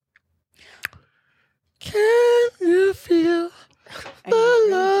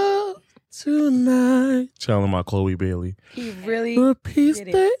channeling my Chloe Bailey. He really The peace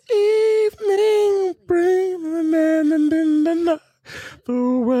did the it. evening brings, the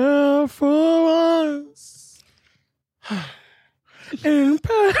world for once. In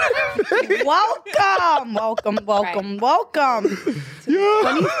Welcome to the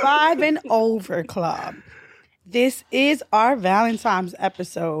 25 and Over Club. This is our Valentine's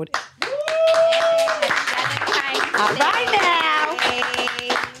episode. All right now.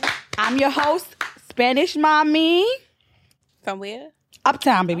 I'm your host, Spanish Mommy. From where?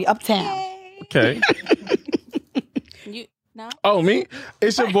 Uptown, baby, Uptown. Okay. No? Oh, me?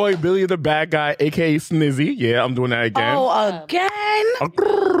 It's your boy Billy the Bad Guy, aka Snizzy. Yeah, I'm doing that again. Oh, again?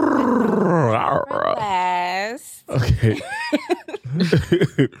 Relax. Okay.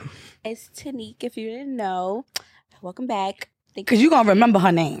 It's Tanique, if you didn't know. Welcome back. Because you're going to remember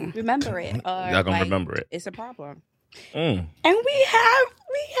her name. Remember it. Y'all gonna remember it. It's a problem. Mm. And we have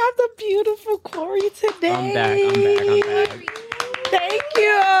the beautiful Corey today. I'm back. Thank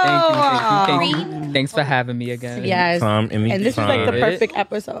you. Thank you. Thanks for having me again. Yes. Anytime. And this is like the Right. perfect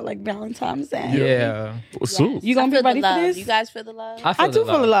episode, like Valentine's Day. Yeah. So, You gonna be I feel ready the for love. this? You guys feel the love? I do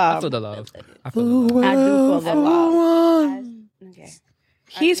feel the love. I feel the love. I do feel the love. Okay.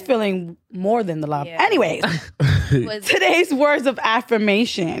 He's feeling more than the love. Yeah. Anyways, today's words of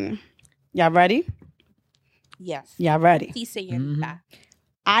affirmation. Y'all ready? Yes. Y'all ready? Sí, señorita.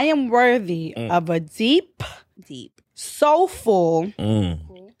 I am worthy of a deep, soulful,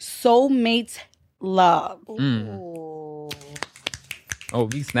 soulmate love. Ooh. Oh,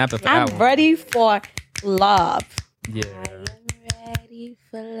 we snapping for I'm that one. ready for love. Yeah. I'm ready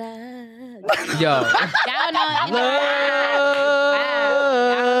for love. Yo. Y'all know.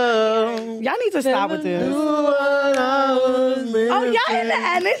 Y'all need to stop with this. Oh, y'all in the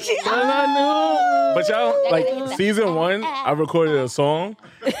energy. But y'all, like, season 1, I recorded a song.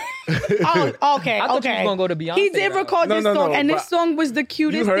 Oh, okay, I thought you was okay. gonna go to Beyonce. He did record No, this no, song, no, and this but- song was the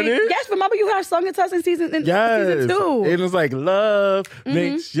cutest You heard thing. it? Yes, remember you have sung it to us in season 2. It was like, love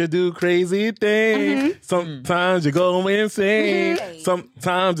makes you do crazy things. Sometimes you go insane.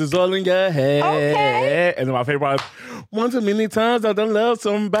 Sometimes it's all in your head. Okay. And then my favorite part is, one too many times I done love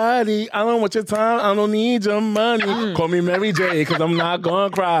somebody. I don't want your time. I don't need your money. Call me Mary J, because I'm not going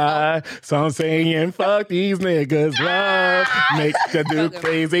to cry. So I'm saying, fuck these niggas. Love makes you do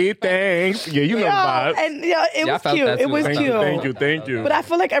crazy things. Yeah, you know the vibe. And it Yeah, I was felt cute. that It too. was Thank cute. you, thank you. But I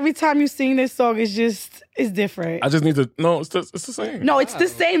feel like every time you sing this song, it's different. I just need to, no, it's the same. No, it's the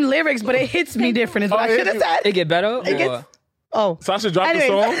same lyrics, but it hits me different. Is what I should have said. It get better? It gets- Oh, So I should drop Anyways.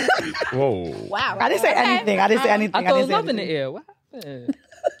 the song? Whoa. Wow. I didn't say anything. I didn't say anything. I thought it was didn't say love in the anything. air. What happened?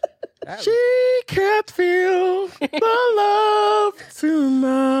 She can't feel the love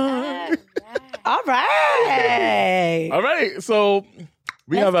tonight. All right. All right, so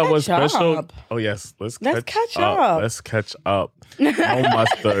we Let's have our catch special. up. Oh yes, let's Let's catch catch up. Let's catch up. No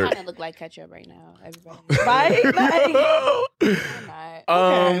mustard. Kind of look like ketchup right now, everybody. Right? Like,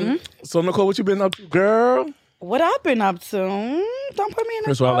 I'm not. So Nicole, what you been up to, girl? what I've been up to? Don't put me in a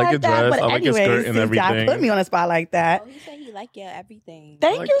First of all, spot I like like your that. dress. But I like your anyways, skirt and since y'all everything. put me on a spot like that. Oh, he said he like everything.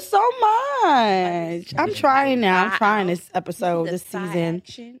 Thank you so much. I'm trying now. I'm trying this episode, The this side season.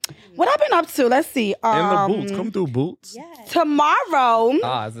 action. What I've been up to? Let's see. And the boots. Come through, boots. Yes. Tomorrow,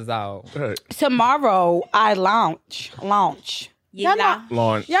 Oz is out. Hey, I launch. Y'all know,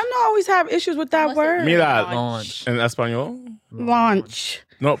 launch. y'all know I always have issues with that What's word. Mira, Launch. in Espanol? Launch.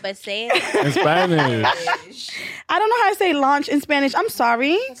 No, But say it. in Spanish. I don't know how to say launch in Spanish. I'm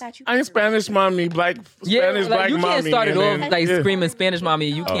sorry. I'm Spanish mommy, black Yeah, Spanish like, black you mommy. can't start it and off then- like yeah. screaming Spanish mommy.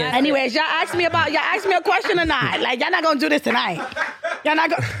 You can't. Anyways, y'all ask me a question or not? Like, y'all not gonna do this tonight. Y'all not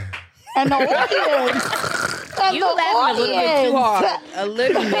gonna. And the audience. And You the laughing a little bit too hard. audience. A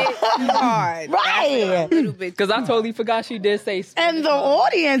little bit too hard. Right. A little bit. Because I totally forgot she did say Spanish. And the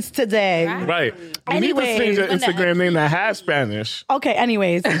audience today. Right. You Anyways, need to change your Instagram name to have Spanish. Okay,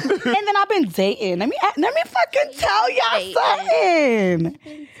 anyways. And then I've been dating. Let me fucking tell y'all something.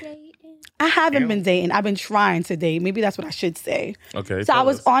 I haven't been dating. I've been trying to date. Maybe that's what I should say. Okay. So I tell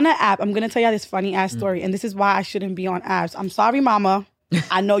was us. on an app. I'm going to tell y'all this funny ass story. And this is why I shouldn't be on apps. I'm sorry, mama.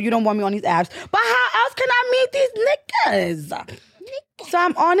 I know you don't want me on these apps. But how else can I meet these niggas? So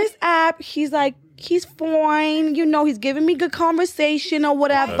I'm on this app. He's like, he's fine. You know, he's giving me good conversation or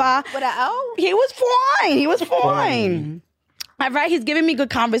whatever. He was fine. All right, he's giving me good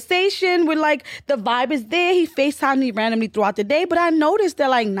conversation. We're like, the vibe is there. He FaceTimed me randomly throughout the day, but I noticed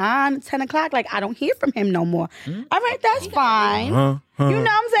that like 9, 10 o'clock, like I don't hear from him no more. All right, that's fine. You know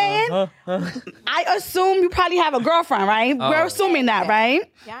what I'm saying? I assume you probably have a girlfriend, right? We're assuming that, right?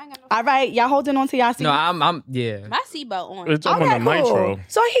 Y'all ain't got no. All right, y'all holding on to y'all seat. No, I'm yeah. My seatbelt on. It's on the nitro.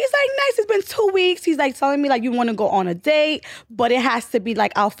 So he's like, nice. It's been 2 weeks. He's like telling me like you want to go on a date, but it has to be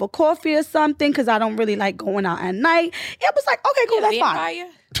like out for coffee or something because I don't really like going out at night. It was like, okay, cool, that's fine.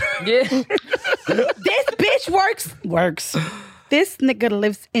 Yeah. This bitch works. This nigga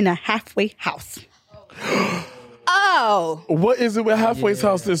lives in a halfway house. Oh. What is it with Halfway's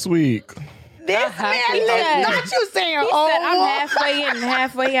house this week? This man lives, not you saying, He said I'm halfway in and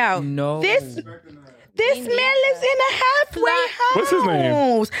halfway out. No. This man lives in a halfway house. What's his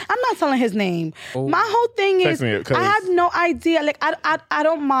name? I'm not telling his name. Oh. My whole thing is, Text me it, 'cause- I have no idea. Like, I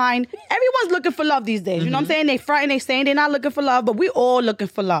don't mind. Everyone's looking for love these days. You know what I'm saying? They fronting, they saying they're not looking for love, but we all looking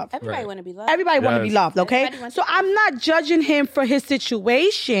for love. Everybody Right. want to be loved. Everybody want to be Yes. loved, okay? Everybody wants So to be I'm not judging him for his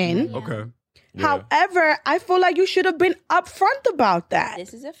situation. Okay. Yeah. However, I feel like you should have been upfront about that.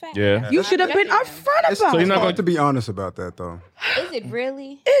 This is a fact. Yeah. You should have been upfront It's about you're not it. hard to be honest about that, though. Is it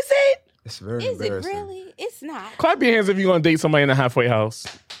really? Is it? It's very Is it embarrassing. really? It's not. Clap your hands if you're gonna date somebody in a halfway house.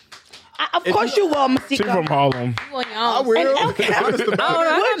 Of course you will, She from Masika. Harlem. You on your I own. will. And- If you're honest about I don't know.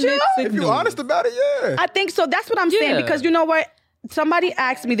 I it. got Would you? mixed If signals. you're honest about it, yeah. I think so. That's what I'm saying. Yeah. Because you know what? Somebody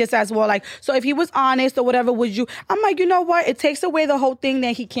asked me this as well. Like, so if he was honest or whatever, would you? I'm like, you know what? It takes away the whole thing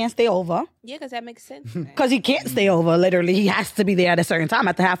that he can't stay over. Yeah, because that makes sense. Because he can't stay over, literally. He has to be there at a certain time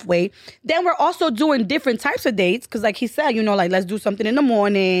at the halfway. Then we're also doing different types of dates. Because like he said, you know, like let's do something in the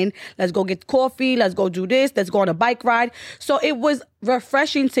morning. Let's go get coffee. Let's go do this. Let's go on a bike ride. So it was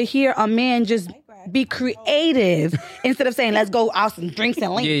refreshing to hear a man just be creative instead of saying, let's go out and drinks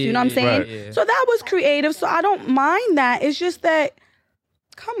and links. Yeah, You know what I'm yeah, saying? right. Yeah. So that was creative. So I don't mind that. It's just that,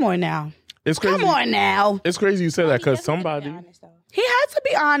 come on now. It's crazy. Come on now. It's crazy you said that because somebody. He had to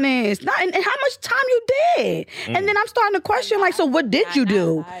be honest. Not, and how much time you did. And then I'm starting to question, like, so what did you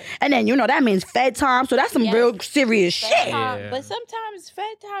do? And then, you know, that means fed time. So that's some Yeah. real serious shit. Yeah. But sometimes fed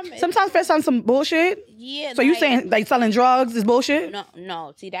time. Sometimes fed time some bullshit. Yeah. So you like- saying like selling drugs is bullshit?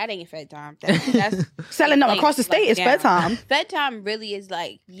 No. See, that ain't fed time. That's Selling them like, across the state is down. fed time. Fed time really is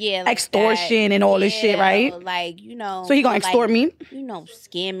like, like Extortion that. and all this shit, right? Like, you know. So he gonna like, extort me? You know,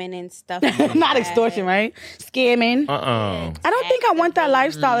 scamming and stuff. Not extortion, right? Scamming. Uh-uh. I don't think I want that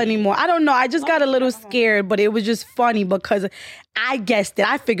lifestyle anymore. I don't know. I just got a little scared, but it was just funny because I guessed it.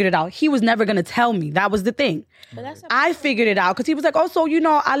 I figured it out. He was never going to tell me. That was the thing. But that's I figured it out because he was like, oh, so, you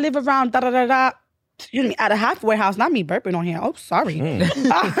know, I live around da-da-da-da. You know, at a halfway house. Not me burping on here. Oh, sorry.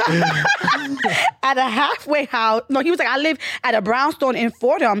 At a halfway house. No, he was like, I live at a brownstone in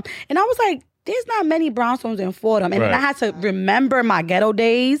Fordham. And I was like, there's not many brownstones in Fordham. And then Right. I had to remember my ghetto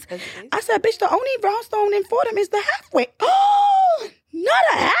days. I said, bitch, the only brownstone in Fordham is the halfway. Oh, not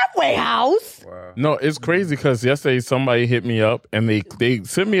a halfway house. Wow. No, it's crazy because yesterday somebody hit me up and they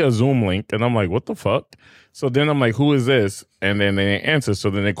sent me a Zoom link and I'm like, what the fuck? So then I'm like, who is this? And then they didn't answer. So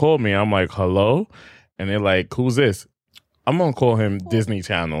then they called me. I'm like, hello? And they're like, who's this? I'm going to call him Disney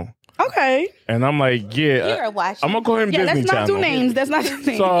Channel. Okay. And I'm like, yeah. You're watching. I'm going to call him Yeah, Disney let's not Channel. do names. That's not do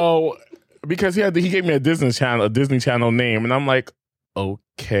names. So because he gave me a Disney Channel name. And I'm like,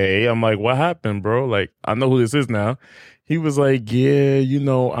 okay. I'm like, what happened, bro? Like, I know who this is now. He was like, yeah, you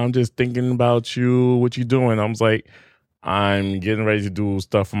know, I'm just thinking about you. What you doing? I was like, I'm getting ready to do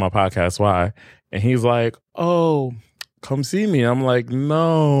stuff for my podcast. Why? And he's like, oh, come see me. I'm like,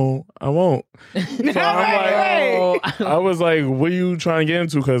 no, I won't. So I'm like, I was like, what are you trying to get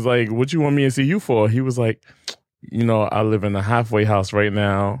into? Because, like, what you want me to see you for? He was like, you know, I live in a halfway house right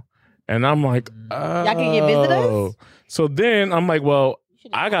now. And I'm like, oh. Y'all can get visitors? So then I'm like, well,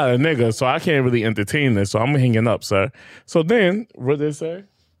 I got a nigga, so I can't really entertain this. So I'm hanging up, sir. So then, what did they say?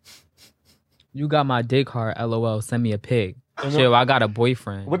 You got my dick hard, LOL. Send me a pig. Chill, I got a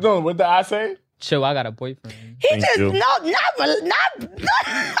boyfriend. What did I say? Chill, I got a boyfriend. He Thank just, you. not. All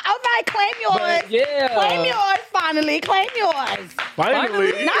right, claim yours. Yeah. Claim yours, finally. Claim yours.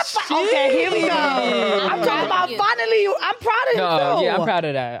 Finally. Okay, here we go. I'm talking about finally. I'm proud of you, No, too. yeah, I'm proud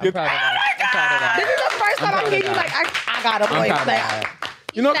of that. I'm proud of that. I'm proud of that. This is the first time I'm hearing you like, I got a I'm proud boy. of that.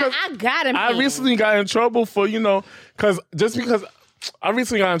 You know, 'cause I got him. I recently got in trouble for, you know, because I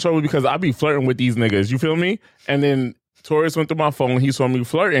recently got in trouble because I be flirting with these niggas. You feel me? And then Taurus went through my phone. He saw me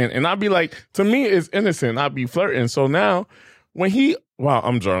flirting. And I'd be like, to me, it's innocent. I'd be flirting. So now when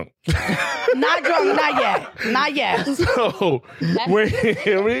I'm drunk. Not drunk, not yet. So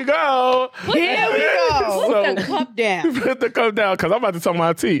here we go. Here we go. So, Put the cup down. put the cup down because I'm about to tell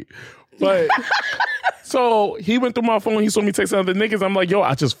my tea. But so he went through my phone. He saw me texting other niggas. I'm like, yo,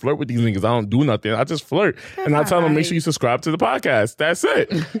 I just flirt with these niggas. I don't do nothing. I just flirt. And I tell him, make sure you subscribe to the podcast. That's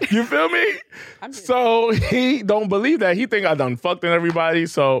it. You feel me? So he don't believe that. He think I done fucked in everybody.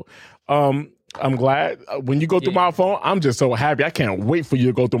 So I'm glad when you go through my phone, I'm just so happy. I can't wait for you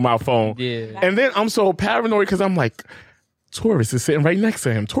to go through my phone. Yeah. And then I'm so paranoid because I'm like, Taurus is sitting right next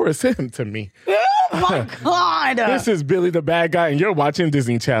to him. Taurus sent him to me. Oh my God. This is Billy the bad guy, and you're watching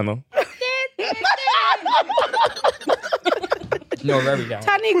Disney Channel. No, very down.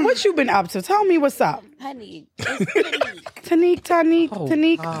 Tanique, what you been up to? Tell me what's up. Honey, Tanique. Oh,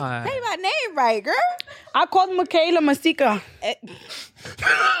 God. say my name right, girl. I called Michaela Masika.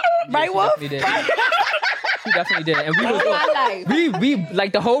 Right, Wolf? She definitely did. And we That's my was life. we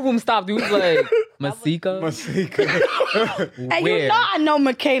like the whole room stopped. We was like, Masika? And Where? you know I know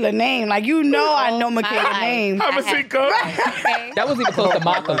Michaela name. Like, you know I know Michaela life. name. I'm a single. Okay. That wasn't even close to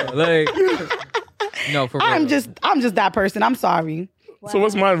Makala. Like, no, for real. I'm just that person. I'm sorry. So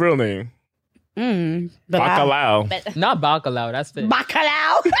what's my real name? Bacalao. Not Bacalao. That's fit.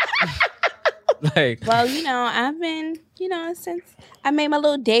 Bacalao. Like, Well, I've been, since I made my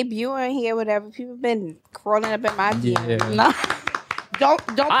little debut on here, whatever. People been crawling up in my DMs. yeah. No. Don't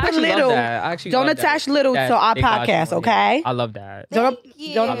I put actually little. love that. I actually Don't love attach that. little That to our they got you podcast, on okay? here. I love that. Don't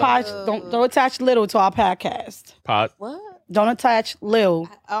you. don't attach little to our podcast. Pot. What? Don't attach Oh,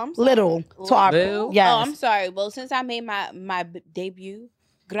 I'm sorry. little to our Lil? yes. Oh, I'm sorry. Well, since I made my debut,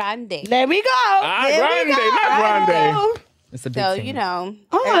 Grande. There we go. There we Grande, go. not grande. It's a big So, thing.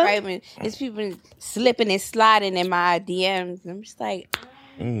 everybody been, it's people slipping and sliding in my DMs. I'm just like,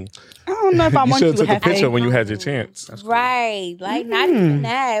 I don't know if I You want should you have to took a have picture faith. when you had your chance. right. Like, not even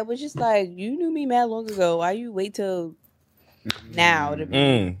that. It was just like, you knew me mad long ago. Why you wait till now to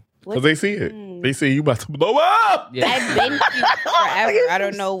be? Because they see it. They see you about to blow up. Yeah. I've been cute forever. I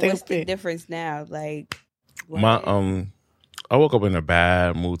don't know what's the Stupid. difference now. Like, what? My I woke up in a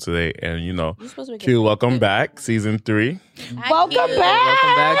bad mood today, and You supposed to be Q, welcome back, season 3. Welcome back.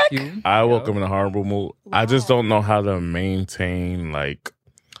 Welcome back, Q. I woke up in a horrible mood. I just don't know how to maintain, like,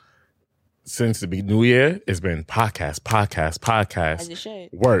 since the new year, it's been podcast, As it should.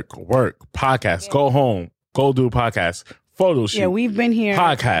 work, podcast, go home, go do podcast, photo shoot, Yeah, we've been here.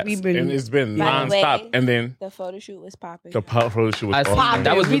 podcast, We've been and it's been By the way, nonstop. And then The photo shoot was popping. the photo shoot was I awesome. saw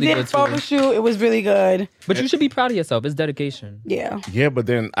that was we really did good a photo too. shoot. It was really good. But you should be proud of yourself. It's dedication. Yeah. Yeah, but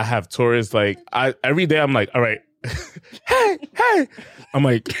then I have tourists like every day I'm like, all right, hey. I'm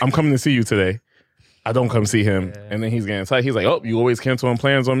like, I'm coming to see you today. I don't come see him. Yeah. And then he's getting excited. He's like, oh, you always canceling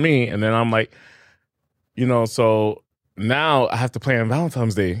plans on me. And then I'm like, so now I have to plan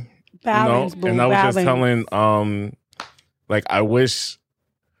Valentine's Day. Balance, boo, And I was balance. just telling like I wish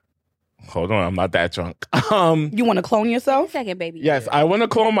hold on, I'm not that drunk. You want to clone yourself? Second, baby. Yes, I want to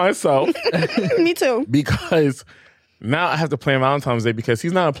clone myself Me too. because now I have to plan Valentine's Day because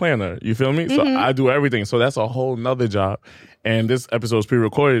he's not a planner. You feel me? So I do everything. So that's a whole nother job. And this episode is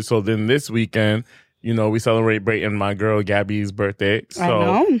pre-recorded. So then this weekend, we celebrating my girl Gabby's birthday.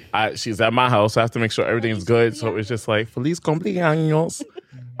 So know. she's at my house. So I have to make sure everything's good. So it's just like, Feliz cumpleaños.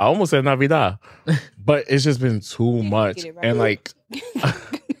 I almost said Navidad. But it's just been too much. get it right. And like,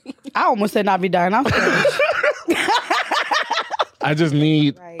 I almost said Navidad. And I'm I just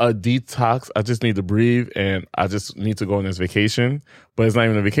need Right. a detox. I just need to breathe, and I just need to go on this vacation. But it's not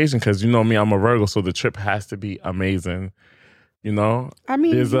even a vacation because me, I'm a Virgo, so the trip has to be amazing. I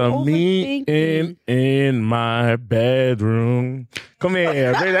mean, There's you a overthinking. meeting in my bedroom. Come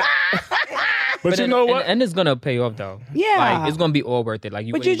here, bring that. But you know what? And it's gonna pay off though. Yeah. Like it's gonna be all worth it.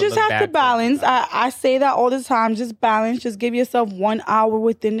 Like But you just have to balance. I say that all the time. Just balance. Just give yourself 1 hour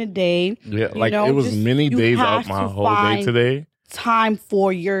within the day. Yeah, You like know, it was just- many you days out have my to whole day find today. Time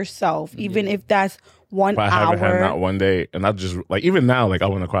for yourself, even if that's 1 But I hour. haven't had not one day, and I just like even now, like I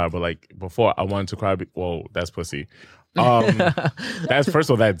want to cry, but like before I wanted to cry. Whoa, that's pussy. That's first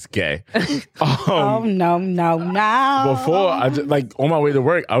of all, that's gay. Oh no. Before I just like on my way to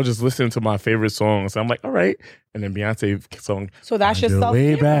work, I was just listening to my favorite songs. I'm like, all right, and then Beyonce song. So that's On your the way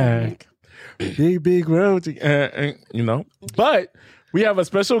self-care. back, big road, But we have a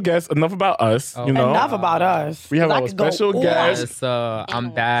special guest. Enough about us, Enough about us. We have 'Cause I our could go special on. guest. Yes,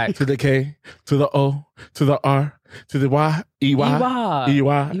 I'm back. To the K, to the O, to the R, to the Y,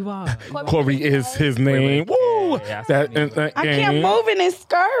 EY. Corey is his name. Wait. Woo! Yeah, That I can't move in this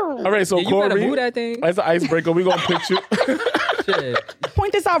skirt. All right, so Yeah, you better move Corey, that thing. as an icebreaker, we're gonna pitch you. Shit.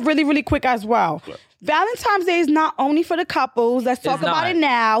 Point this out really, really quick as well. Valentine's Day is not only for the couples. Let's talk about not. it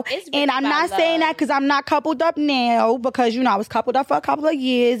now. It's really And I'm not about saying love. that because I'm not coupled up now, because I was coupled up for a couple of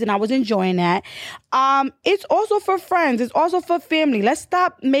years and I was enjoying that. It's also for friends. It's also for family. Let's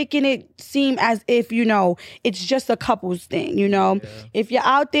stop making it seem as if, it's just a couples thing, If you're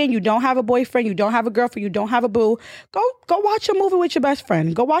out there and you don't have a boyfriend, you don't have a girlfriend, you don't have a boo, go watch a movie with your best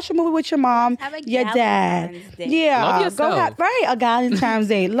friend. Go watch a movie with your mom, Have a your dad. Valentine's Day. Yeah. Love Go yourself. have a Valentine's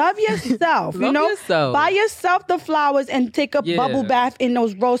Day. Love yourself. Love yourself. Buy yourself the flowers and take a Yeah. bubble bath in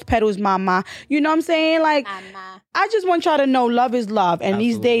those rose petals, mama. You know what I'm saying? Like, Mama. I just want y'all to know love is love. And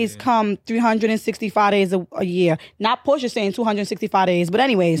these days Absolutely. come 365 days a year. Not Portia saying 265 days, but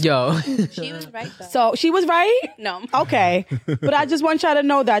anyways. Yo. She was right though. So she was right? No. Okay. But I just want y'all to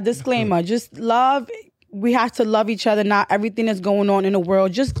know that disclaimer. Just love. We have to love each other. Not everything that's going on in the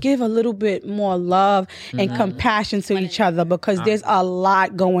world. Just give a little bit more love and compassion to each other, because there's a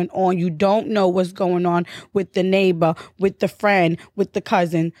lot going on. You don't know what's going on with the neighbor, with the friend, with the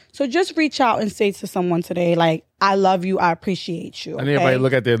cousin. So just reach out and say to someone today, like, I love you. I appreciate you. And Okay? everybody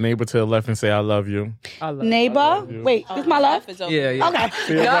look at their neighbor to the left and say, I love you. Neighbor? Wait, this my left? Yeah.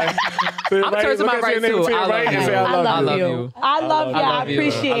 Okay. I'm turning to my right too. I I and say, I I love love you. you. I love you. I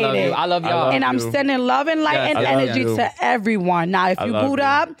appreciate it. I love y'all. And I'm you. sending love and light Yes, and I love energy you. to everyone. Now, if you love boot you.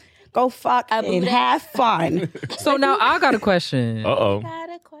 up, go fuck and boot up. have fun. So now I got a question. Uh-oh. Got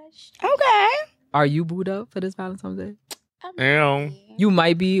a question. Okay. Are you booed up for this Valentine's Day? Damn. You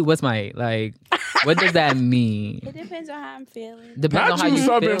might be. What's my like? What does that mean? It depends on how I'm feeling. Depends Not on how you you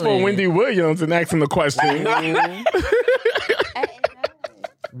subbing feeling. for Wendy Williams and asking the question.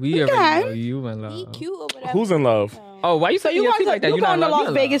 We already know you in He love. cute or whatever. Who's in love? Oh, why you So say you your going feet to, like that? you You're not going to in love, Las you're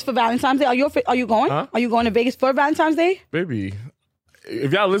in Vegas for Valentine's Day? Are you going? Huh? Are you going to Vegas for Valentine's Day? Baby.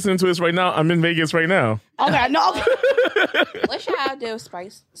 If y'all listening to this right now, I'm in Vegas right now. Okay, no. What's your ideal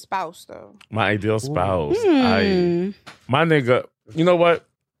spouse though? My ideal spouse. My nigga. You know what?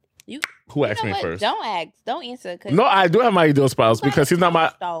 You Who asked know me what? first? Don't ask. Don't answer. 'Cause No, I do have my ideal spouse because he's not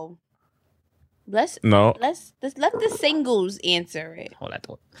my. Though. Let's No. let the singles answer it. Hold that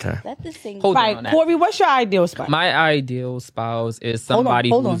thought. Okay. Let the singles. Hold on Right, that. Corey, what's your ideal spot? My ideal spouse is Hold on, somebody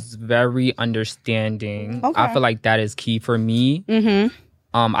hold on. who's very understanding. Okay. I feel like that is key for me. Mm-hmm.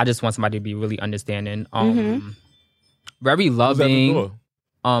 I just want somebody to be really understanding. Mhm. Very Who's at the loving. door?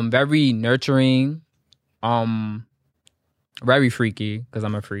 Very nurturing. Very freaky because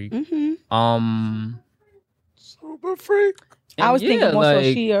I'm a freak. Mm-hmm. Super freak. and I was thinking yeah, more so like,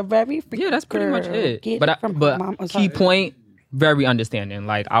 she a very freaky yeah, that's pretty much girl. it. Get But it from her but mama. key point, very understanding.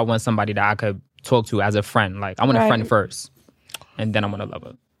 Like I want somebody that I could talk to as a friend. Like I want a friend Right. first, and then I want to love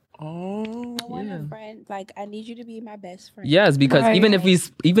her. Oh. I want a friend. Like I need you to be my best friend. Yes, because Right. even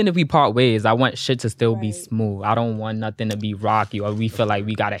if we part ways, I want shit to still be Right. smooth. I don't want nothing to be rocky or we feel like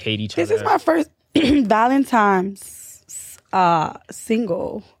we gotta hate each This other. is my first Valentine's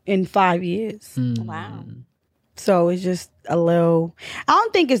single in 5 years. Mm. Wow. So it's just a little, I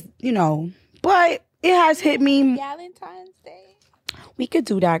don't think it's, but it has hit me. Valentine's Day. We could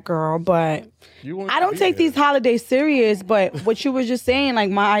do that, girl, but You want I to don't be take there. these holidays serious. But what you were just saying, like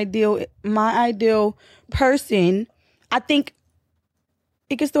my ideal person, I think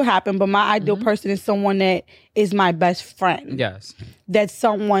it can still happen, but my ideal person is someone that is my best friend. Yes. That's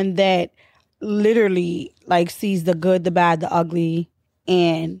someone that literally like sees the good, the bad, the ugly,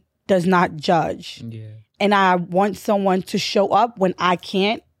 and does not judge. Yeah. And I want someone to show up when I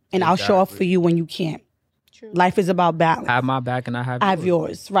can't, and I'll show up for you when you can't. True. Life is about balance. Have my back and I have I have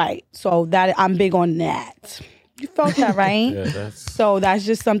yours, right? So that I'm big on that. You felt that, right? Yeah, that's. So that's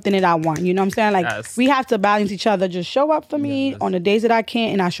just something that I want. You know what I'm saying? Like Yes. we have to balance each other. Just show up for me on the days that I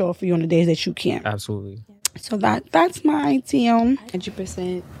can't, and I show up for you on the days that you can't. Absolutely. So that's my ideal.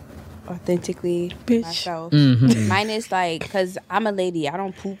 100% authentically Bitch. myself. Mhm. Mine is like, cause I'm a lady. I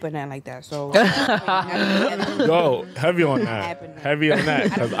don't poop or nothing like that. So Go heavy on that. Happening. Heavy on that,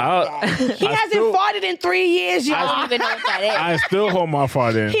 because He I hasn't still- farted in 3 years, y'all. I don't even know what that is. I still hold my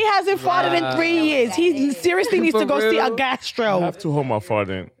fart in. He hasn't farted in 3 years. He seriously needs to For go see a real? I gastro. have to hold my fart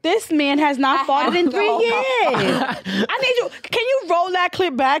in. This man has not farted in have 3 to hold years. my I need you. Can you roll that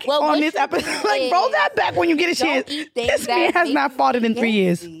clip back Well, on what this you episode? do Like roll is that back when you get a Don't chance. eat things This man that has make not you farted in 3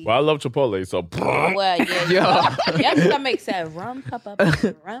 years. gassy. Well, I love Chipotle, so. Well, yeah. Your stomach said rum pepper,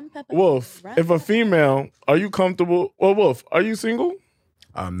 rum pepper. Wolf, rum if a pepper. female, are you comfortable? Well, Wolf, are you single?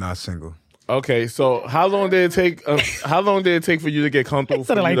 I'm not single. Okay, so how long did it take? How long did it take for you to get comfortable for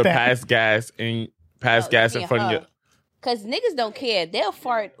Said it you like to that. pass gas and pass gas in me front of and your? her. Cause niggas don't care. They'll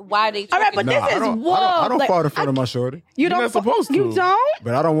fart while they All right, talking. but this is whoa. I don't like, fart in front of my shorty. You don't You're not supposed to. You don't?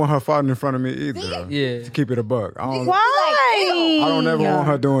 But I don't want her farting in front of me either. Yeah. To keep it a buck. Why? I don't ever want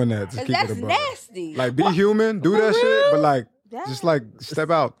her doing that. To Cause keep that's it a buck. nasty. Like, be human, do that shit, but like, That- just like step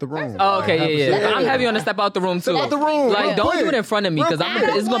out the room. Oh, Like, okay, have a yeah. cigarette. I'm heavy on the step out the room too. Step out the room. Like, real don't quick. do it in front of me because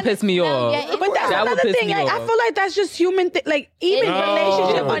it's gonna piss me off. Yeah, But that's That would another piss thing. me Like, I off. feel like that's just human thing. Like even No.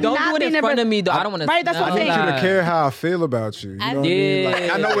 relationship, Yeah, or But don't not do it being in able- front of me though. I don't want to. Right, that's what I'm I need saying. you to care how I feel about you. You know what I mean? Like,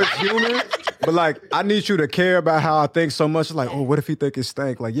 Yeah. I know it's human, but like, I need you to care about how I think so much. Like, oh, what if he think it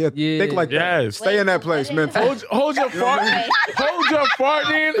stank? Like, yeah, Yeah. think like that. Yes. Stay in that place mentally. Hold your fart. Hold your fart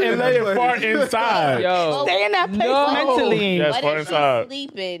in and let it fart inside. Yo. Stay in that place No. mentally. Yes, What fart if inside. she's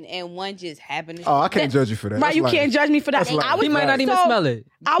sleeping and one just happened to Oh, I can't judge you for that. Right, That's you like- can't judge me for that. right. I was He might not even so- smell it.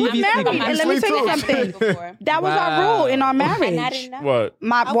 I was He be married, sleeping. and let me Sleep tell you too. something. before. That was our rule in our And I marriage. didn't know. What?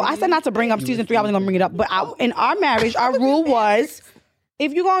 Well, I said not to bring up season 3. I wasn't gonna bring it up, but in our marriage, our rule was,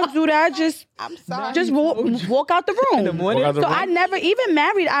 if you're gonna do that, just walk out the room. morning? Walk out the So room? I never, even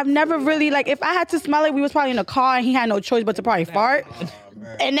married, I've never really, like, if I had to smell it, we was probably in a car and he had no choice but to probably fart.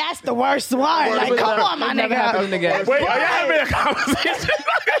 And that's the worst one. Like, come on, my Never happened nigga. again. Wait, are you having a conversation?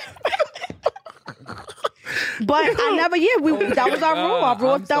 But I never, that was our rule. Our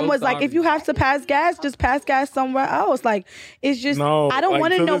rule I'm of thumb so was like, sorry. if you have to pass gas, just pass gas somewhere else. Like, it's just, No, I don't like,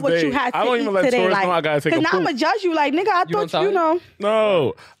 want to to know this what you day, had to I don't eat even let today. tourists Like, know I gotta take a now I'm poop. gonna judge you. Like, nigga, I don't thought you tell know.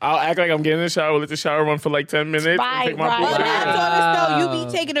 No. I'll act like I'm getting in the shower, let the shower run for like 10 minutes. Right, and take my right, poop. right. I told us though, you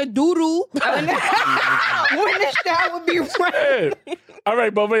be taking a doo-doo. When the shower would be right. Yeah. All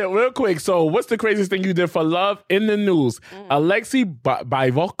right, but wait, real quick. So, what's the craziest thing you did for love in the news? Alexei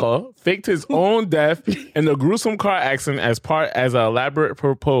Baivoka faked his own death in a gruesome car accident as an elaborate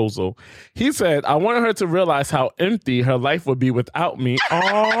proposal. He said, "I wanted her to realize how empty her life would be without me.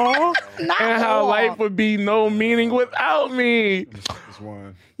 Aww, and how all. life would be no meaning without me." This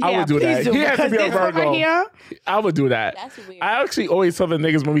one. I would do please that. He has to because be a this one Virgo. right here, I would do that. That's weird. I actually always tell the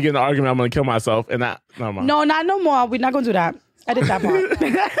niggas when we get in an argument, I'm gonna kill myself, and that no mind. no, not no more. We're not gonna do that. I did that part.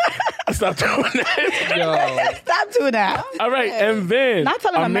 Stop doing that. Yo. Stop doing that. All right, and then Not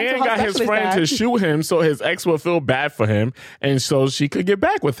telling a a man mental got health his specialist friend that. to shoot him so his ex would feel bad for him, and so she could get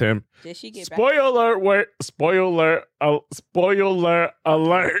back with him. Did she get back? Spoiler alert! Spoiler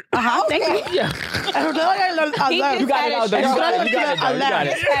alert! Thank you. Yeah. You got it out there. You got it. You got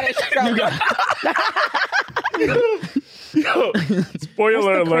it. You got it. Yo, spoiler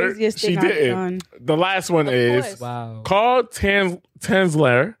What's the alert! craziest She thing I've didn't. done? The last one is course. Wow. Carl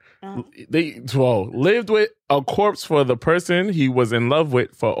Tanzler. They lived with a corpse for the person he was in love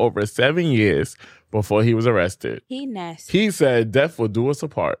with for over 7 years before he was arrested. He nasty. He said death will do us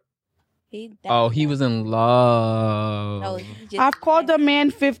apart. Oh, he was in love. No, he just I've called the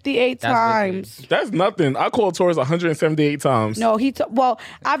man 58 That's times. That's nothing. I called Taurus 178 times. No, well,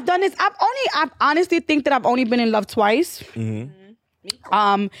 I've done this. I honestly think that I've only been in love twice. And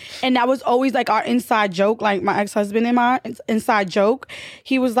that was always like our inside joke, like my ex-husband and my inside joke.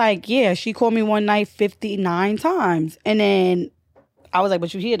 He was like, yeah, she called me one night 59 times. And then I was like,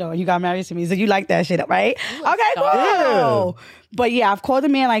 but you here though, you got married to me, so you like that shit, right? Okay, cool. Yeah. But yeah, I've called the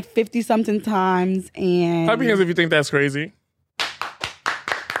man like 50 something times, and Clap your hands if you think that's crazy. all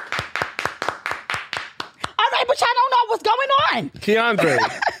right, but y'all don't know what's going on. Keandre.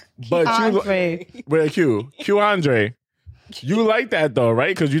 But Andre. Wait, Q Andre. You like that though, right?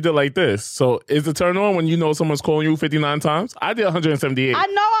 Because you did like this. So is the turn on when you know someone's calling you 59 times? I did 178. I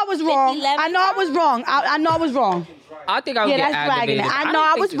know I was wrong. 11 I know I was wrong. I know I was wrong. I think I would Yeah, get that's bragging. aggravated. I know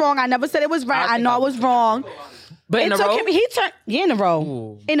I was wrong. I never said it was right. I know I was wrong. But in It a took row? him. He turned in a row.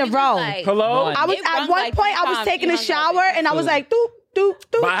 Ooh. In a row. like- Hello? One. I was It at rung one like point. I three was times. taking He a hung shower up. and I was like, doop doop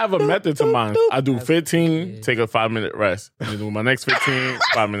doop. But I have a doop, method to doop, mine. doop. I do 15, take a 5-minute rest. And do my next 15,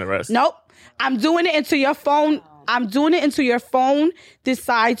 5-minute rest. Nope. I'm doing it until your phone. I'm doing it until your phone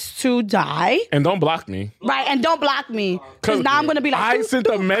decides to die. And don't block me. Right, and don't block me. Because now I'm gonna be like, I doop, sent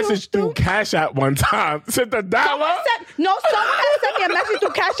a doop, message doop, through doop. Cash App one time. Sent the dollar. Someone had sent me a message through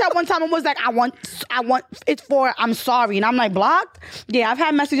Cash App one time and was like, I want it's for I'm sorry. And I'm like, blocked? Yeah, I've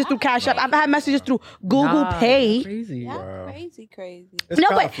had messages through Cash App. I've had messages through Google Nah, Pay. Crazy. Crazy. It's No,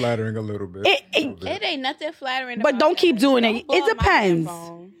 kind but- of flattering a little bit. It ain't nothing flattering. But about don't keep that. doing Don't it. blow It up my depends.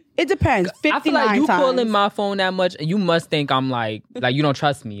 phone. It depends. 59 I feel like you times. calling my phone that much, and you must think I'm like you don't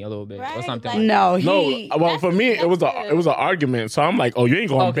trust me a little bit or Right, something. like- No, No, he. well, for me, it was an argument. So I'm like, oh, you ain't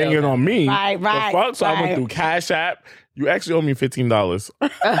gonna Okay, bang it okay. on me. Right, The right, fuck? So I went right. through Cash App. You actually owe me $15.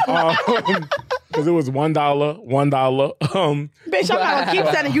 Because it was $1. Bitch, I'm not gonna keep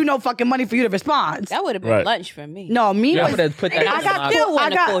sending you no fucking money for you to respond. That would have been Right. lunch for me. No, me I was. would have put that. I in got my- still- Still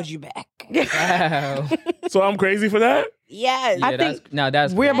wouldn't I got- have called you back. Wow. So I'm crazy for that? Yes. Yeah, I think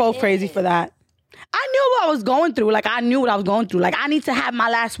that's we're crazy. both crazy for that. I knew what I was going through. Like, I knew what I was going through. Like, I need to have my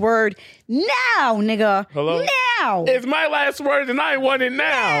last word now, nigga. Hello? Now. It's my last word and I want it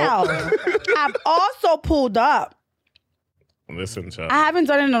now. I've also pulled up. Listen, child. I haven't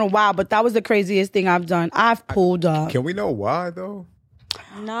done it in a while, but that was the craziest thing I've done. I've pulled up. Can we know why though?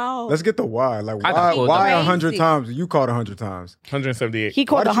 No. Let's get the why. Like I why? pulled Why up. 100 times? You called 100 times. 178. He Why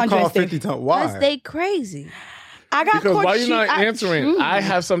called did you call 150. 50 times? Because Why? they crazy. I got Because caught why you not cheat- answering? I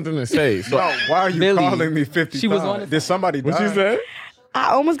have something to say. So No, why are you Billy, calling me 50 she was times? on it. Did somebody die? what you said?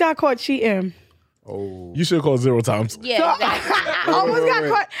 I almost got caught cheating. Oh. You should have called 0 times. Yeah, exactly. I almost got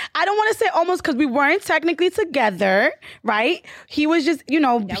wait. caught. I don't want to say almost because we weren't technically together, right? He was just, he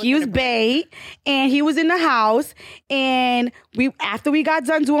was bae, and he was in the house. And after we got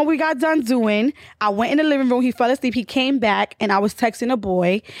done doing what we got done doing, I went in the living room. He fell asleep. He came back, and I was texting a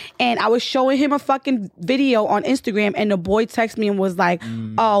boy, and I was showing him a fucking video on Instagram, and the boy texted me and was like,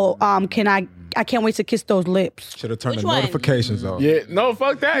 "Oh, I can't wait to kiss those lips." Should have turned Which the one? notifications off. Yeah, no,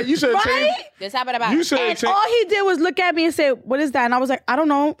 fuck that. You should have Right? changed. This happened about You should have And changed. all he did was look at me and say, "What is that?" And I was like, "I don't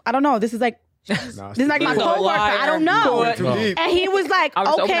know. This is like." Nah, This is like my He's a coworker. liar. I don't know. Going too deep. And he was like, I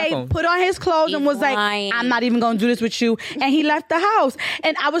was open that okay, phone. put on his clothes and He's was like, lying. I'm not even going to do this with you. And he left the house.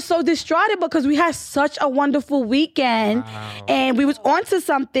 And I was so distraught because we had such a wonderful weekend. And we was onto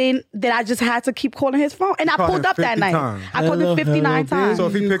something that I just had to keep calling his phone. And I called pulled him up that 50 night. times. I called him 59 times. So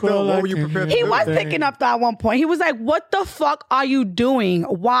if he picked up, what were you prepared to He do? was picking up at one point. He was like, what the fuck are you doing?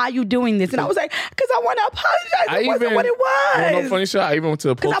 Why are you doing this? And I was like, because I want to apologize. It wasn't what it was. No funny shit. I even went to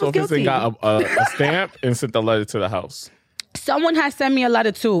the 'Cause I post was office guilty. and got a stamp and sent the letter to the house. Someone had sent me a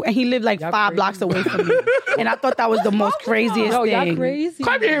letter too, and he lived like 5 blocks away from me. And I thought that was the most craziest Yo, thing. y'all crazy.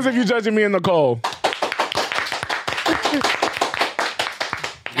 Clap your hands if you're judging me and Nicole.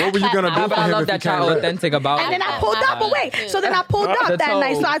 What were you gonna do But for I him love if he that y'all came back? authentic about And then I it. pulled up. But wait, so then I pulled up The that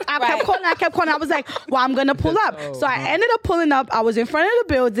night. So I Right. kept calling. I was like, well, I'm gonna pull up. So I ended up pulling up. I was in front of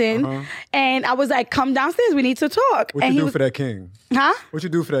the building, and I was like, come downstairs. We need to talk. What and you he do was, for that king? huh? What you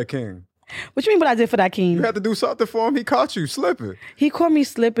do for that king? What you mean? What I did for that king? You had to do something for him. He caught you slipping. He caught me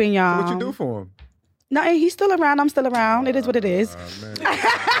slipping, y'all. What you do for him? Nothing. He's still around. I'm still around. It is what it is.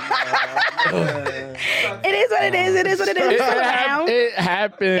 It is what it is. It is what it is. I'm still around. It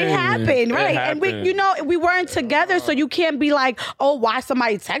happened. It happened, right? It And we weren't together, so you can't be like, oh, why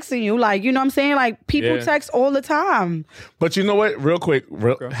somebody texting you? Like, you know what I'm saying? Like, people Yeah. text all the time. But you know what? Real quick,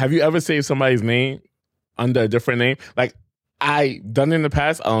 have you ever saved somebody's name under a different name? Like, I done it in the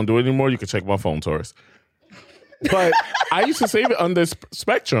past. I don't do it anymore. You can check my phone, Taurus. But I used to save it under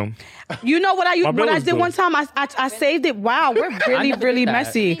Spectrum. You know what My what I bills did do. one time? I saved it. Wow, we're really, never really did that.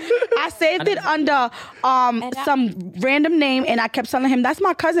 messy. I saved it under some random name, and I kept telling him, that's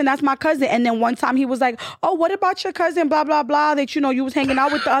my cousin, that's my cousin. And then one time he was like, oh, what about your cousin, blah, blah, blah, that you was hanging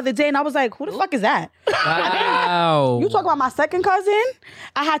out with the other day. And I was like, who the fuck is that? Wow. You talk about my second cousin?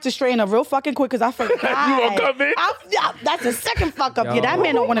 I had to straighten up real fucking quick because I forgot. You gonna come in? Yeah, that's the second fuck up. Yeah, that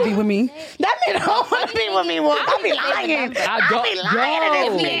man don't want to be with me. That man don't want to be with me. I be lying. I be lying to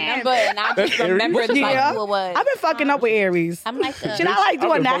Give this me a man. number and I just remember the Yeah, who it was. I've been fucking up with Aries. I'm like, Should I like do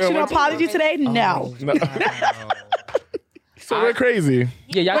a I've been fucking national with apology today? No. No. So we're crazy.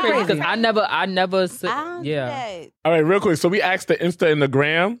 Yeah, y'all crazy because crazy. I never said. I don't do Yeah. that. All right, real quick. So we asked the Insta and the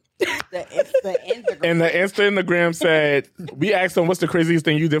Gram, It's the Instagram. and the Insta and the Gram said, we asked them, what's the craziest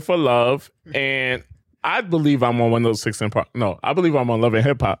thing you did for love? And I believe I'm on 106 and Park. No, I believe I'm on Love and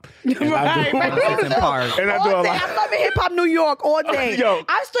Hip Hop. And I do- Right. In Park. And I do a All day. lot. I'm loving hip hop New York all day. Yo.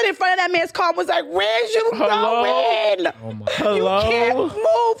 I stood in front of that man's car and was like, where's you Hello? going? Oh my. You can't Hello?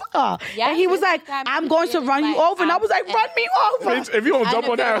 move. Yeah, and he was like, sometimes I'm you going to feel run you like over. And I was like, I'm- run me over. Bitch, if you don't jump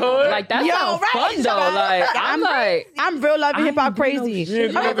on that hood, Like that Yo, sounds right? fun though. Like I'm like. I'm real loving hip hop crazy.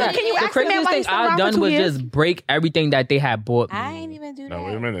 shit. All right, The can you The ask the man craziest why thing he's still I've around for done 2 was years? just break everything that they had bought me. I ain't even do that. no,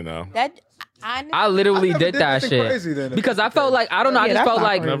 wait a minute now. That I literally I never did did that nothing shit crazy then. because I felt like I don't know. I Yeah, just that's felt not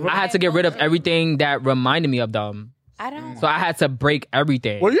like crazy. I had to get rid of everything that reminded me of them. I don't. So I had to break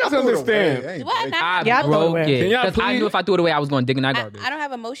everything. Well, you have to Threw it away. understand. Ain't What? break- I Yeah, I threw it broke away. it Can y'all because I please- knew if I threw it away, I was going to dig in that garbage. I don't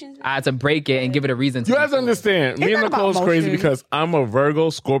have emotions. I had to break it and give it a reason. You have to understand. Me It's and not about Nicole's crazy emotion. because I'm a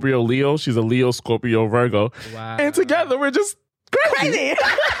Virgo, Scorpio, Leo. She's a Leo, Scorpio, Virgo. Wow. And together we're just crazy.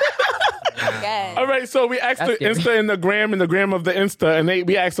 Yes. All right, so we asked That's the scary. Insta and the Gram of the Insta, and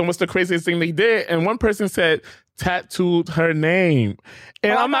we asked them what's the craziest thing they did, and one person said tattooed her name.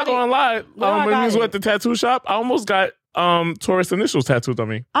 And Oh, I I'm not got gonna lie, I when we got was it. at the tattoo shop, I almost got Taurus initials tattooed on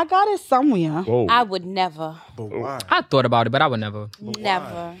me. I got it somewhere. Whoa. I would never, But why? I thought about it, but I would never.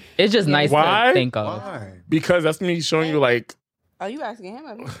 never. It's just nice Why? to think of. Why? Because that's me showing you like Are you asking him?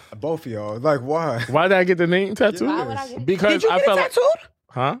 Or me? Both of y'all. Like, why? Why did I get the name tattooed? Why would I get it? Because Did you I get felt it like, tattooed?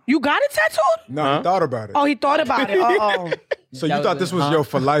 huh? You got it tattooed? No, he thought about it. Oh, he thought about it. Oh. So you That thought was this was your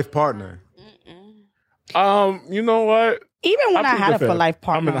for life partner? You know what? Even when I plead had the a for fifth. life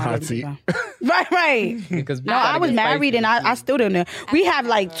partner. I'm in the I hot didn't seat. do that. Right. Because No, I was married and I still didn't know. We have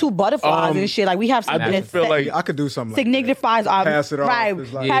like 2 butterflies and shit. Like we have I something do that feel like I could do something like that. signifies our Pass it off. right.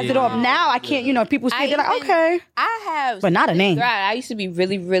 It's like- Pass it off. Now I can't. You know, people say they're like, okay, I have, but not a name. girl I used to be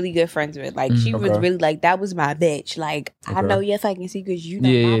really, really good friends with. Like she was really like that was my bitch. Like I know your fucking secrets. You know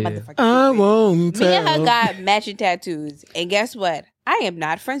my motherfucking I secrets. won't Me and her tell. got matching tattoos, and guess what? I am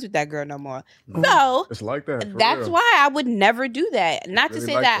not friends with that girl no more. So It's like that. for that's real. why I would never do that. Not to Really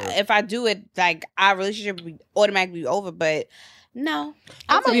say like that, that. if I do it, like our relationship would be automatically over, but no.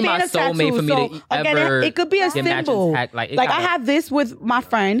 I'm to a be fan my of soulmate tattoos. for me So to again, ever it could be a get matching symbol. tat- like, it I gotta- have this with my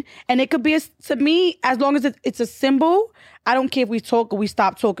friend, and it could be to me as long as it's a symbol. I don't care if we talk or we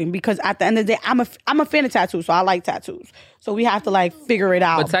stop talking because at the end of the day, I'm a fan of tattoos, so I like tattoos. So we have to like figure it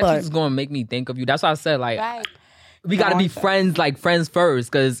out. But tattoos is going to make me think of you. That's why I said, like, Right. we got to be friends, like friends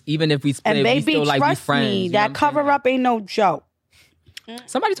first. Because even if we split, and we baby, still like be trust friends. me, you know what that I'm cover saying? up ain't no joke.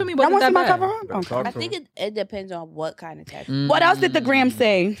 Somebody told me it That wasn't wasn't that my bad. cover up. Okay. Talk I to think him. it depends on what kind of tattoo. What else did the gram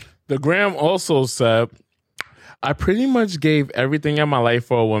say? The Gram also said, I pretty much gave everything in my life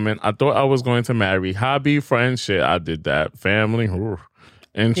for a woman I thought I was going to marry. Hobby, friends, shit, I did that. Family,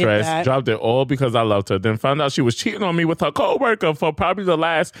 interest, that. dropped it all because I loved her. Then found out she was cheating on me with her co-worker for probably the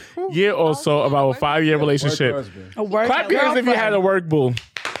last year or so about a 5-year Work relationship. husband. A work Clap your hands if you had a work boo.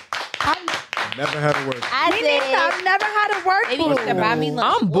 Never had to work. I Me neither. I've never had a work Maybe you used to buy me boo.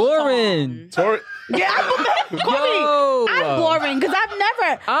 lunch I'm all boring. Tori, Yeah, Yo. I'm boring because I've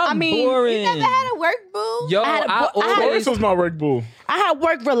never. I'm I mean, boring. You never had a work boo? Yo, I had a I bo- I had- always... this was my work boo. I had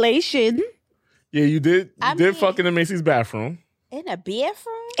work relation Yeah, you did. You I did mean- fuck in the Macy's bathroom. In a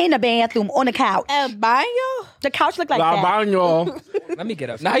bathroom? in the bathroom on the couch. A baño? The couch looked like La that. baño. Let me get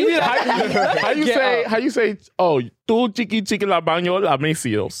up. How you Get say? up. How you say? Oh, tu chiqui la baño la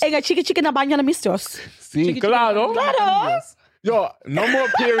Macy's. Ega chica chica na baño na mistos. Sí, claro. Claro. Yo, no more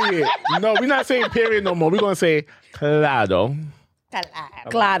period. No, we're not saying period no more. We're gonna say claro.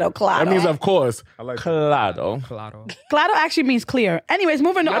 Claro, claro. That means of course. I like that. Claro. Claro. Claro actually means clear. Anyways,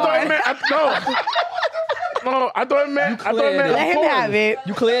 moving I thought it on. meant no. I thought it meant. I thought it meant. Let him of course. have it.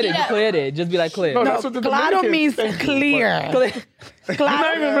 You cleared it. You cleared it. Just be like clear. No, No, that's what the claro Dominicans means think. clear. You're not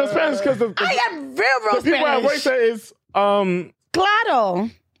Claro. even real Spanish because the I am real people at work Spanish. say is Claro.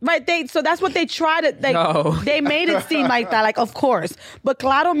 Right, so that's what they try to No. they made it seem like that, like of course. But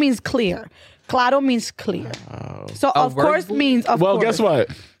claro means clear. Claro means clear. So of word course book? means of well, course. guess what?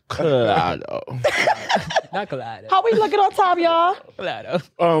 Claro. Not claro. How we looking on time, y'all? Claro.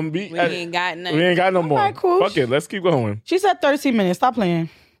 We ain't got nothing. We ain't got no more. Alright, cool. Fuck it. Let's keep going. She said 13 minutes. Stop playing.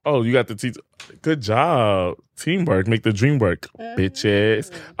 Oh, you got the teeth. Good job. Teamwork. Make the dream work.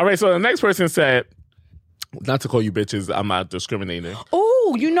 Bitches. All right. So the next person said, not to call you bitches. I'm not discriminating.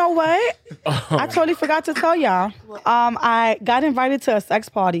 Ooh, you know what? I totally forgot to tell y'all. I got invited to a sex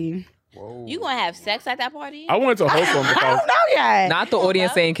party. You gonna have sex at that party? I wanted to host one I because don't know yet. Not the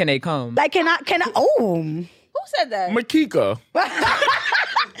audience saying, can they come? Like, can I? Oh, Who said that? Makika.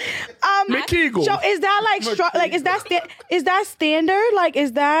 McKeagle. So is that like is that standard? Like,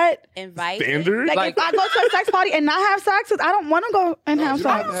 is that Invite Standard? like if I go to a sex party and not have sex? 'Cause I don't want to go and have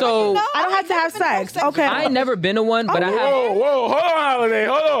sex. So I don't have to have sex. Okay. I ain't never been to one, but I have. Whoa, hold on, Holiday.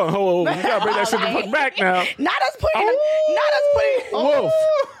 Hold on. You gotta bring that shit the fuck back now. Not us putting Wolf.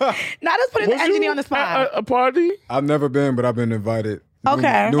 the Was engineer you on the spot. at a party? I've never been, but I've been invited.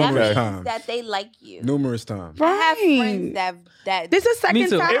 Okay. Numerous Okay. times. that they like you. Numerous times. I have friends Right. that This is second Me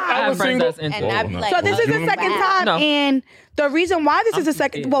too. time. If I have was friends single- that's into And it. I'd be like, So this is the You- second time, No. and the reason why this is the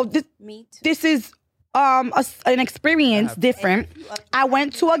second, well, me too. this is an experience different. I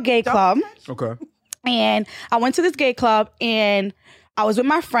went to a gay club, Okay. and I went to this gay club, and I was with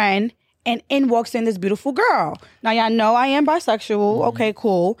my friend, and in walks in this beautiful girl. Now y'all know I am bisexual. Okay,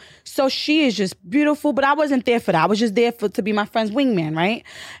 cool. So she is just beautiful, but I wasn't there for that. I was just there to be my friend's wingman, right?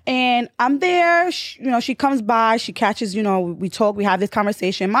 And I'm there. She comes by. She catches. We talk. We have this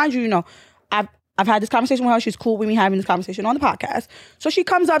conversation. Mind you, I've had this conversation with her. She's cool with me having this conversation on the podcast. So she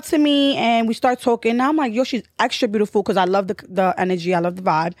comes up to me and we start talking. Now I'm like, yo, she's extra beautiful because I love the energy. I love the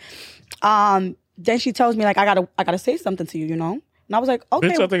vibe. Then she tells me like, I gotta say something to you, And I was like, okay.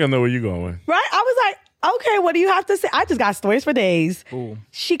 Bitch, I think I know where you're going. Right? I was like, okay, what do you have to say? I just got stories for days. Ooh.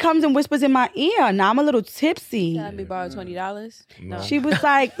 She comes and whispers in my ear. Now I'm a little tipsy. Let me borrow $20. No. She was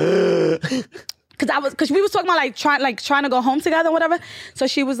like, because we was talking about trying to go home together or whatever. So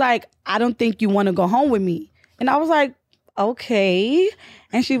she was like, I don't think you want to go home with me. And I was like, okay.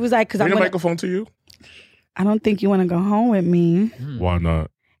 And she was like, because Bring the microphone to you. I don't think you want to go home with me. Why not?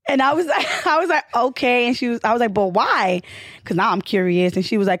 And I was like, okay. And I was like, but why? Because now I'm curious. And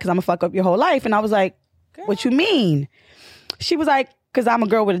she was like, because I'm going to fuck up your whole life. And I was like, what you mean? She was like, because I'm a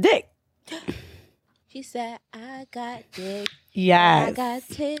girl with a dick. She said, I got dick. Yes. I got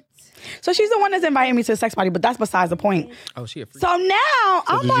tits. So she's the one that's inviting me to a sex party, but that's besides the point. Oh, she a freak. So now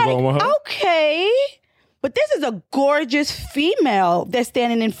I'm did you go with like, her? okay, but this is a gorgeous female that's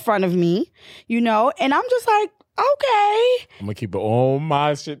standing in front of me, and I'm just like, okay. I'm gonna keep all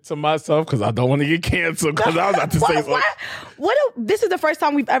my shit to myself because I don't want to get canceled. Because I was about to say something. This is the first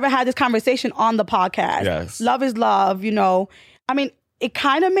time we've ever had this conversation on the podcast. Yes. Love is love, I mean, it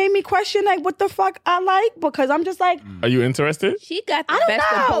kind of made me question like what the fuck I like because I'm just like, Are you interested? She got the I don't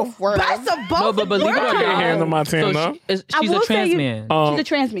best know. of both worlds. Best of both No, but believe it or worlds. Can't not, handle Montana. so she's I a will say trans you- man. She's a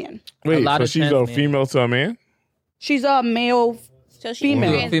trans man. Wait, lot so of she's trans a men. female to a man? She's a male. So she's Female.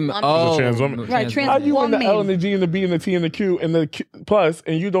 trans woman. Oh, trans woman. Right, trans How you in the woman. L and the G and the B and the T and the Q and the Q plus,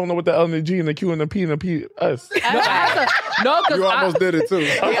 and you don't know what the L and the G and the Q and the P and the P us? No, You almost did it too.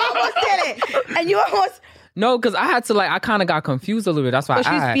 You almost did it, and you almost. because I had to I kind of got confused a little bit. That's why But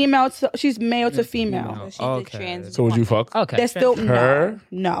she's I female. She's male to female. So she's Okay. a trans So would you woman. fuck? Okay. There's still Her?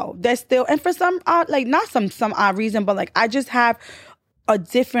 no. There's still, and for some odd, not some odd reason, but I just have a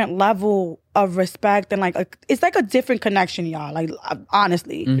different level of respect and it's like a different connection, y'all.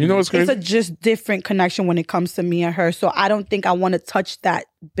 Honestly, You know what's it's crazy? a just different connection when it comes to me and her. So I don't think I want to touch that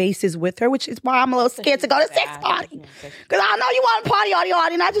basis with her, which is why I'm a little scared to go to sex party because I know you want to party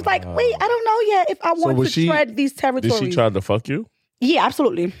on, and I just wait. I don't know yet if I want was to tread these Did territories. she try to fuck you? Yeah,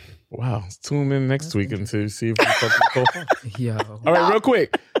 absolutely. Wow. Tune in next week and to see if we fucking go fuck. Yo. All right, real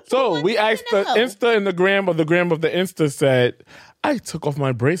quick. So we asked the Insta and the gram of the Insta said, I took off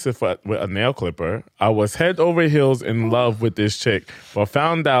my bracelet with a nail clipper. I was head over heels in love with this chick, but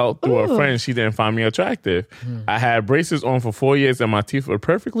found out through a friend she didn't find me attractive. I had braces on for 4 years and my teeth were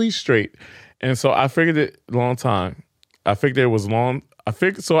perfectly straight. And so I figured it long time. I figured it was long. I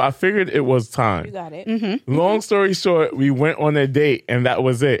figured it was time. You got it. Mm-hmm. Long story short, we went on a date and that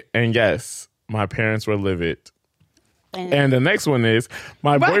was it. And yes, my parents were livid. And the next one is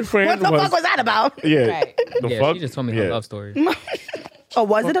my boyfriend What the fuck was that about? Yeah. Right. The Yeah, fuck? she just told me Yeah. her love story. Oh,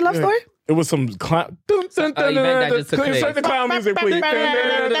 was it a love story? It was some clown. event that just took place. Insert the clown music, please.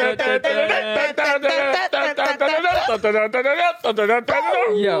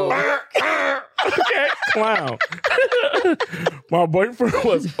 Yo. Okay, clown. My boyfriend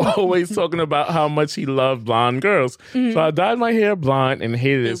was always talking about how much he loved blonde girls. So I dyed my hair blonde and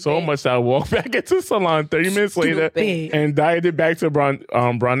hated it so much that I walked back into the salon 30 minutes later Stupid. and dyed it back to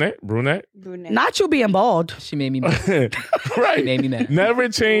brunette. Brunette. Not you being bald. She made me mad. Right. made me mad. Never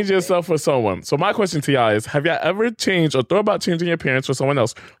change yourself for someone. So my question to y'all is, have y'all ever changed or thought about changing your appearance for someone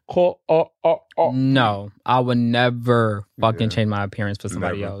else? No, I would never fucking change my appearance for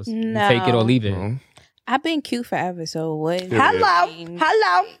somebody Never. else. No. Take it or leave it. I've been cute forever, so what?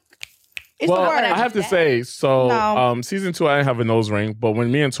 Hello. It's Well, the word. I have to say, so No. season 2, I didn't have a nose ring, but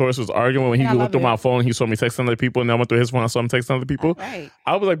when me and Taurus was arguing, when he I looked love through it. my phone, he saw me texting other people, and then I went through his phone, I saw him texting other people. Right.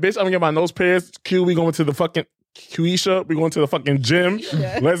 I was like, bitch, I'm gonna get my nose pierced. Q, we going to the fucking Quisha, we going to the fucking gym.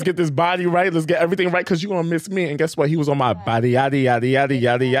 Let's get this body right. Let's get everything right, because you're gonna miss me. And guess what? He was on my body, yaddy, yaddy, yaddy,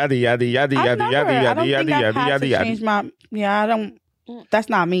 yaddy, yaddy, yaddy, yaddy, I've yaddy, never. yaddy, I don't yaddy, think yaddy, I've had yaddy, to yaddy, change yaddy. my. Yeah, I don't. That's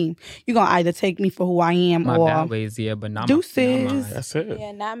not me. You're gonna either take me for who I am My or bad ways, yeah, but not deuces. That's it.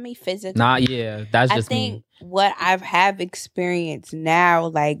 Yeah, not me physically. yeah, that's I just think me. what have experienced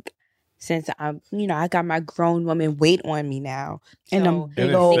now, since I got my grown woman weight on me now, And them So, big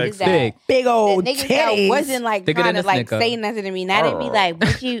it's old, sexy. Big. big the old niggas that titties. wasn't Thicker trying than to a Snicker. say nothing to me. Now they be like,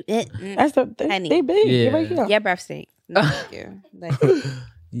 "What you?" That's Honey. they big. Yeah. They're right here. Your breath stink. No, thank you.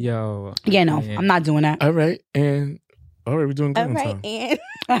 Yo. Yeah, no, Yeah. I'm not doing that. All right, and all right, we're doing good All on right, time.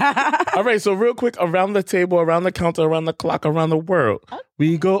 and All right, so real quick, around the table, around the counter, around the clock, around the world.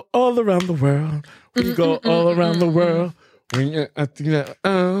 We go all around the world. We go all around the world. When you, I'm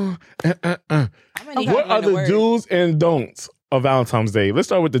gonna need you What to are learn the word. do's and don'ts of Valentine's Day? Let's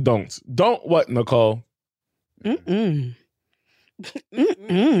start with the don'ts. Don't what, Nicole? Mm-mm.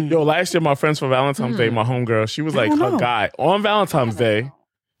 Mm-mm. Yo, last year, my friends for Valentine's Day, my homegirl, she was like, don't her know. guy on Valentine's Day.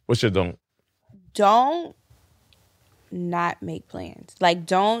 What's your don't? Don't not make plans.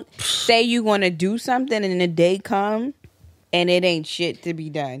 Don't say you want to do something and the day come and it ain't shit to be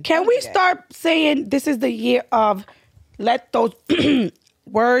done. Can Don't we do that. start saying this is the year of let those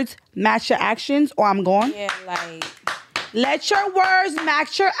words match your actions or I'm gone? Yeah, Let your words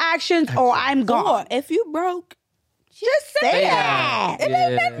match your actions or I'm or gone. if you broke, Just say that.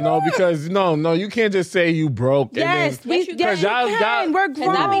 Yeah. No, because no, you can't just say you broke. Yes, and we Yes, you yes, can. you Y'all- can. We're Cause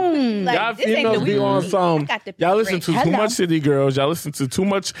I be grown. like, y'all this ain't females the be on weekend. some. I got the Y'all listen to break. too Hello. much City Girls. Y'all listen to too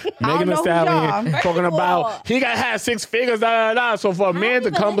much Megan Thee know who Stallion y'all. talking First of all, about he got to have 6 figures. Da, da, da. So for a man to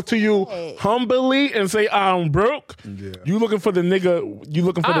even come listen to you to it. humbly and say I'm broke, you looking for the nigga. You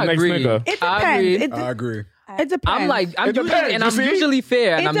looking for the I next agree. nigga. It I depends. agree. I agree. It depends. I'm like, I'm It usually, depends, and you I'm see? usually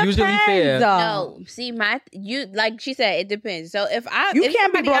fair, and It I'm usually fair. depends, though. No, see, you like she said, it depends. So if You if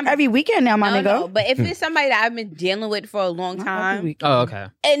can't be somebody broke I'm- every weekend now, my no, nigga. no, but if it's somebody that I've been dealing with for a long Not time, every week. Oh, okay.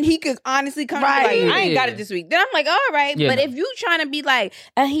 and he could honestly come Right. and be like, I ain't got Yeah. it this week. Then I'm like, all right. Yeah, but no. if you trying to be like,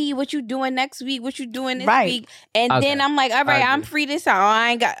 he, what you doing next week? What you doing this Right. week? And Okay. then I'm like, all right, I I'm agree. free this time. Oh, I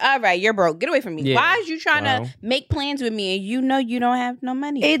ain't got. All right, you're broke. Get away from me. Yeah. Why is you trying Wow. to make plans with me and you know you don't have no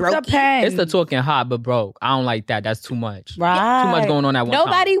money? It Brokey. depends. It's the talking hot but broke. I don't like that. That's too much. Right. Too much going on at one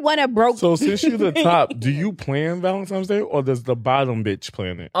Nobody want a broke. So since you the top, do you plan Valentine's Day or does the bottom bitch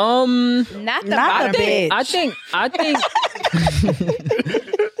plan it? time. not the Not bottom the bitch. bitch.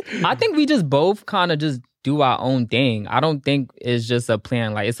 I think we just both kind of just do our own thing. I don't think it's just a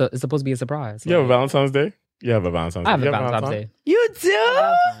plan. Like it's supposed to be a surprise. You have a Like, Valentine's Day? You have a Valentine's Day. I have You a Valentine's Day. You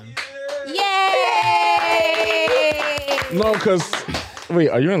do? Yay! No, because wait,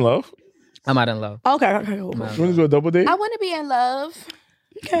 are you in love? I'm not in love. Okay, cool. You want to do a double date? I want to be in love.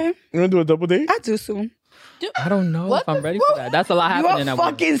 Okay. You want to do a double date? I do soon. I don't know What if I'm the ready fuck? for that. That's a lot You happening. a at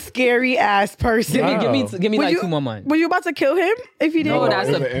once. fucking scary ass person. Give me Were like you- 2 more months. Were you about to kill him if you didn't? No, No, that's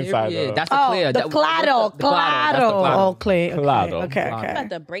it's the the inside, period. though. That's the clear. the That- clado. the clado. That's the clado. Oh, clay. Clado. Okay, I'm okay. about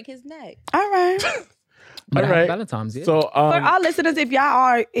to break his neck. All right. But I have Alright. Valentine's. Yeah. So For our listeners, if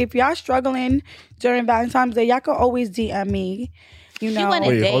y'all struggling during Valentine's Day, y'all can always DM me. You know. wanna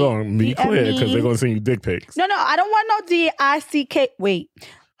wait, date. hold on. Be DM clear, because me. they're gonna send you dick pics. No, I don't want no DICK. Wait,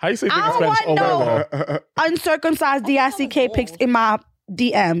 How you say dick I in don't Spanish? want Oh, wait, uncircumcised DICK pics in my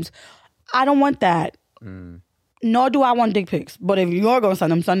DMs. I don't want that. Nor do I want dick pics. But if you're gonna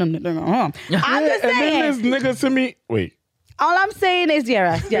send them. I'm just and then saying. this nigga send me. Wait, All I'm saying is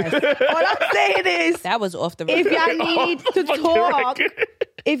yes. All I'm saying is, That was off the if y'all need to talk,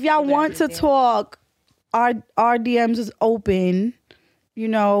 if y'all want to talk, our DMs is open. You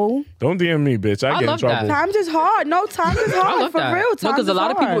know, don't DM me, bitch. I get in love trouble. that. times is hard. No, times is I hard love for that. real. No, Times because a is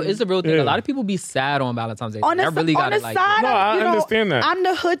lot of people, hard. it's a real thing. Yeah. A lot of people be sad on Valentine's Day. On the, I really on gotta the like. side, No, I you know, understand that. I'm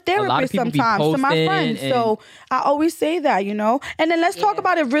the hood lot of therapist people be sometimes to my posting friends, and- so I always say that, you know. And then let's talk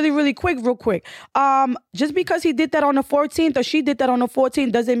about it real quick. Just because he did that on the 14th or she did that on the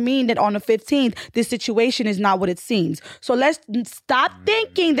 14th doesn't mean that on the 15th this situation is not what it seems. So let's stop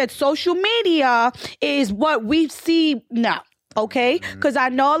thinking that social media is what we see now. Okay, because I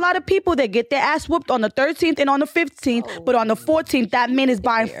know a lot of people that get their ass whooped on the 13th and on the 15th, but on the 14th, that man is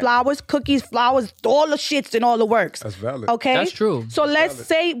buying flowers, cookies, flowers, all the shits and all the works. That's valid. Okay, That's true. So let's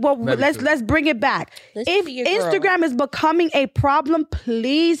say, Very let's true. bring it back. Listen If to your girl. Instagram is becoming a problem,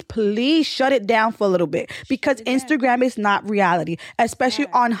 please shut it down for a little bit because Instagram is not reality, especially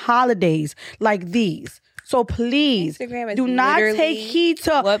on holidays like these. So please Instagram is do not literally take heed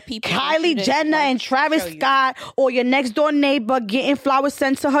to what people want you Kylie to, Jenner like, and Travis show you. Scott or your next door neighbor getting flowers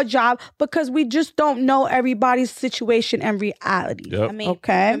sent to her job because we just don't know everybody's situation and reality. Yep. I mean,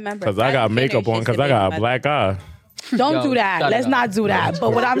 Okay. remember, Because I got Kylie makeup Jenner on. is Because just I got a baby black eye. Don't Yo, do that. shut Let's it not up. do that.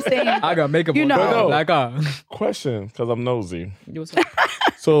 But what I'm saying, I got makeup You on. know. But No. Black eye. Question, because I'm nosy. You was like,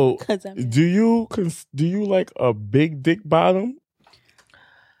 So, 'Cause I'm- do you like a big dick bottom?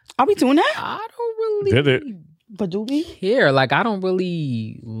 are we doing that? I don't really Did it? But do we? care. Like I don't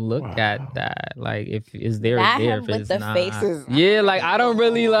really look at that. Like if it's there, Not it's there. him If with it's the not, faces. yeah. Like I don't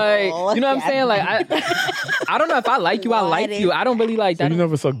really like. You know what I'm saying? Like I don't know if I like you. I like What you. is- I don't really like So that. you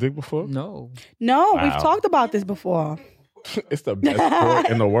never sucked dick before? No. No, we've Wow. talked about this before. It's the best sport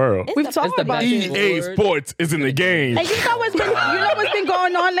in the world. We've talked the about best this. sport. EA Sports is in the game. And you know what's been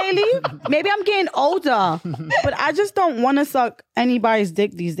going on lately? Maybe I'm getting older, but I just don't want to suck anybody's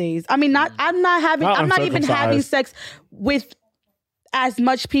dick these days. I mean, I'm not even having uncircumcised. sex with as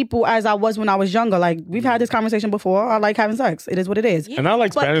much people as I was when I was younger. Like we've had this conversation before. I like having sex. It is what it is. And I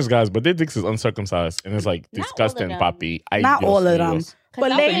like But- Spanish guys, but their dicks is uncircumcised. And it's like Not all of disgusting, them. papi. Ay, Not Dios all of mío. them.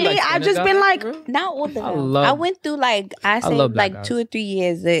 But I lately, like I've Spanish just been guys, like, Not all of them. love- I went through like I say love black like guys. 2 or 3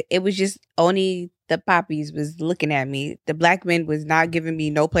 years that it was just only the poppies was looking at me. The black men was not giving me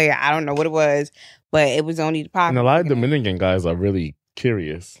no player. I don't know what it was, but it was only the poppies. And a lot of looking at me. Dominican guys are really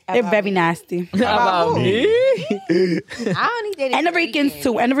curious. they're very nasty. About who? me? I only dated And the Ricans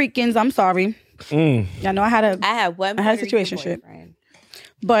too. And the Ricans, I'm sorry. Mm. I know I had a, I had one. I had a Puerto Rican situationship. boyfriend.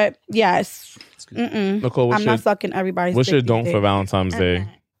 but yes. Mm-mm. Nicole, I'm not sucking everybody's what's dick your these don't days. for Valentine's Day?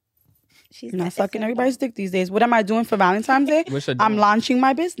 She's I'm not like, sucking it's everybody's dick these days. What am I doing for Valentine's Day? What's your I'm don't? launching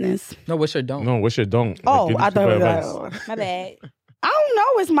my business. No, what's your don't? No, what's your don't? Oh, give I these people thought advice. My bad. I don't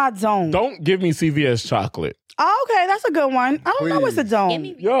know. It's my don't. Don't give me CVS chocolate. Oh, okay, that's a good one. I don't know what's a Give don't.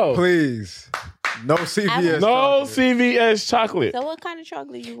 me. Yo, Please. No CVS. no chocolate. CVS chocolate. So what kind of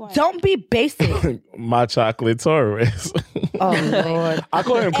chocolate you want? Don't be basic. My chocolate Taurus. Oh Lord. I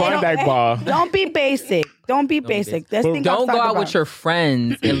call him Klondike bar. Don't be basic. Don't be basic. Let's think Don't go outside out the with box. your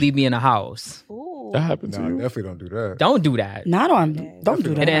friends and leave me in the house. Ooh. That happened to No, you. definitely don't do that. Don't do that. Not on. Don't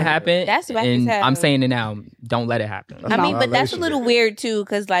do It that. didn't happen. That's whack and as hell. I'm saying it now. Don't let it happen. I mean, but that's a Violation. little weird too,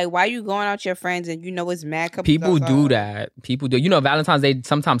 because like, why you going out with your friends and you know it's mad couples People do outside? that. People do. You know, Valentine's Day,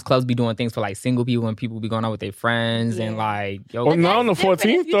 sometimes clubs be doing things for like single people and people be going out with their friends and like, yo. Oh, no, on the Different. If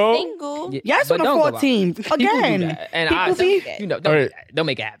 14th you though. single, Yeah, Yes, but on the don't go out. 14th. People do Again. that. And people I, be- you know, don't, All right. don't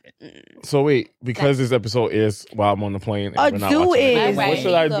make it happen. So wait, because this episode is while I'm on the plane. And we're not do watching it, is- What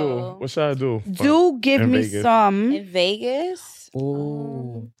should I do? Go. What should I do? Do give In me Vegas. some. in Vegas.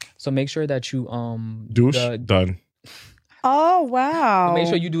 Ooh. So make sure that you Douche the- done. Oh wow. make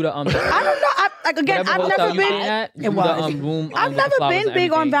sure you do the I don't know. I've whatever never hotel you been. staying at, you It do was. the room. I've with the never flowers been and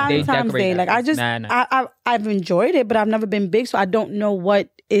big on everything. They Valentine's decorate Day. that. Like I It's just, mad nice. I've enjoyed it, but I've never been big, so I don't know what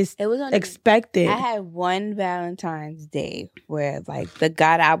is It was on. expected. I had one Valentine's Day where like the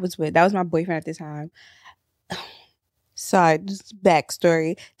guy that I was with, that was my boyfriend at the time. Sorry, just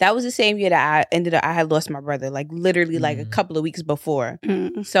backstory. That was the same year that I had lost my brother, like literally like a couple of weeks before.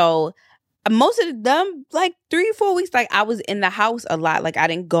 Mm. So most of them, like 3 or 4 weeks, like I was in the house a lot. Like I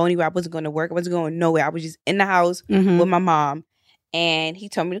didn't go anywhere. I wasn't going to work. I wasn't going nowhere. I was just in the house Mhm. with my mom. And he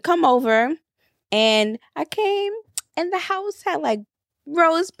told me to come over. And I came and the house had like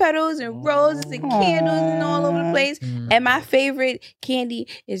rose petals and roses and candles and all over the place. Mm. And my favorite candy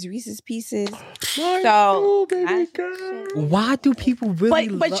is Reese's Pieces. So Oh, baby I- girl. Why do people really?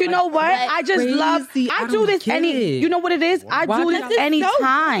 But you know what? like I just love. crazy. I I do don't this get any. it. You know what it is? I Why do do this y'all- This is so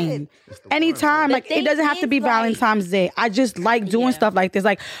anytime. Anytime. The Like it thing doesn't have to is, be like- Valentine's Day. I just like doing Yeah. stuff like this.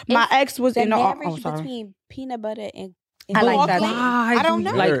 Like my ex was The in the. marriage Oh, sorry. between peanut butter and I like chocolate. that. I don't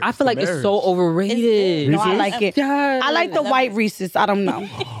know. Like I feel like it's so overrated. No, I Reese's? like it. Yes. I like the white Reese's. I don't know.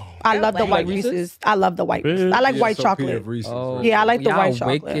 I love the white Reese's? Reese's. I love the white Reese's. I like white chocolate. Oh, Yeah, I like the y'all white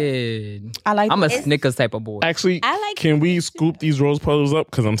chocolate. Wicked. I like. I'm a It's- Snickers type of boy. Actually, I like- can we scoop these rose petals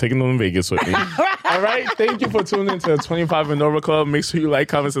up? Because I'm taking them to Vegas with me. All right. Thank you for tuning into 25 and Over Club. Make sure you like,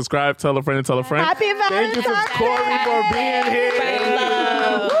 comment, subscribe, tell a friend, and tell a friend. Happy Thank you to Valentine's Corey for being here. Bye.